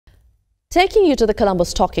Taking you to the Colombo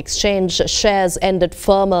Stock Exchange, shares ended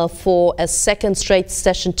firmer for a second straight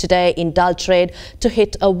session today in dull trade to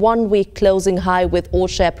hit a one-week closing high, with all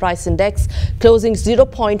share price index closing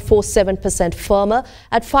 0.47% firmer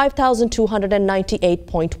at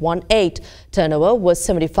 5,298.18. Turnover was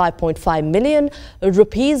 75.5 million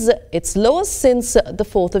rupees, its lowest since the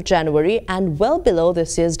 4th of January and well below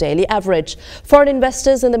this year's daily average. Foreign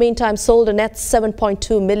investors in the meantime sold a net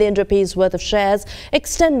 7.2 million rupees worth of shares,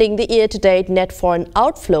 extending the year-to-date net foreign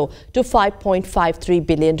outflow to 5.53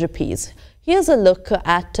 billion rupees. Here's a look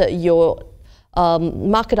at your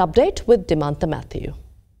market update with Dimantha Mathew.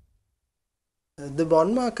 The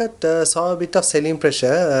bond market saw a bit of selling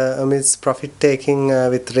pressure amidst profit taking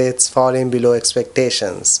with rates falling below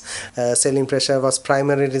expectations. Selling pressure was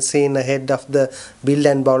primarily seen ahead of the build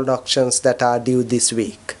and bond auctions that are due this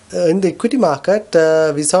week. In the equity market,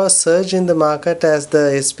 we saw a surge in the market as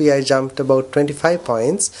the SPI jumped about 25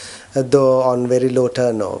 points, though on very low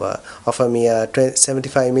turnover of a mere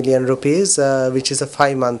 75 million rupees, which is a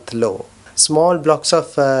 5-month low. Small blocks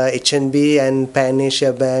of HNB and Pan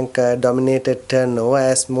Asia Bank dominated turnover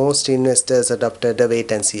as most investors adopted a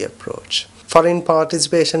wait-and-see approach. Foreign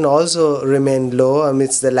participation also remained low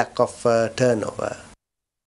amidst the lack of turnover.